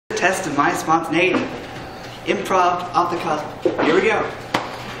test of my spontaneity. Improv, off the cusp. Here we go.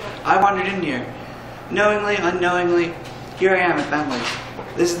 I wandered in here. Knowingly, unknowingly, here I am at Bentley's.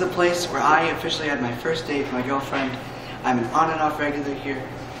 This is the place where I officially had my first date with my girlfriend. I'm an on and off regular here.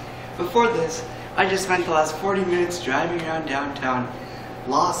 Before this, I just spent the last 40 minutes driving around downtown.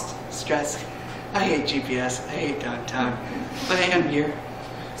 Lost, stressed. I hate GPS, I hate downtown. But hey, I'm here.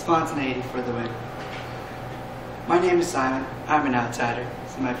 Spontaneity for the win. My name is Simon. I'm an outsider.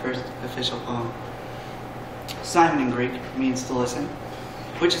 This is my first official poem. Simon in Greek means to listen,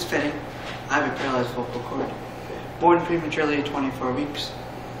 which is fitting. I have a paralyzed vocal cord. Born prematurely at 24 weeks.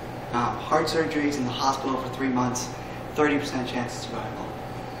 Heart surgeries in the hospital for 3 months. 30% chance of survival.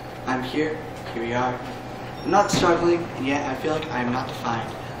 I'm here we are. I'm not struggling, and yet I feel like I am not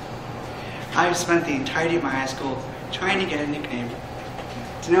defined. I've spent the entirety of my high school trying to get a nickname.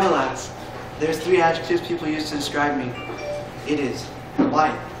 To no alas, there's 3 adjectives people use to describe me. It is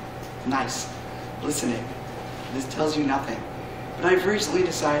polite, nice, listening. This tells you nothing. But I've recently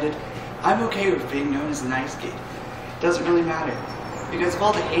decided I'm okay with being known as the nice kid. It doesn't really matter. Because of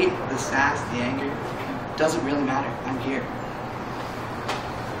all the hate, the sass, the anger, it doesn't really matter. I'm here.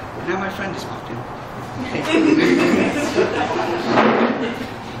 Now my friend just walked in.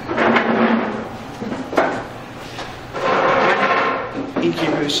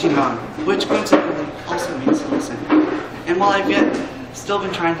 Inkiru Shimon, which coincidentally also means to listen. And while I've yet still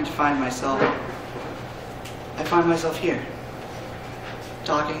been trying to define myself, I find myself here.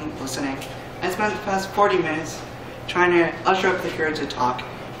 Talking, listening. I spent the past 40 minutes trying to usher up the courage to talk.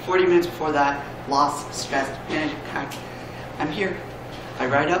 40 minutes before that, lost, stressed, panic attack. I'm here. I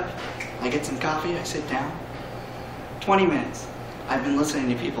ride up, I get some coffee, I sit down. 20 minutes. I've been listening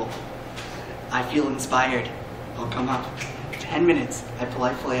to people. I feel inspired. I'll come up. 10 minutes. I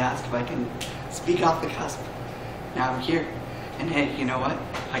politely ask if I can speak off the cusp. Now I'm here. And hey, you know what?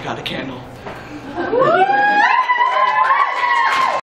 I got a candle.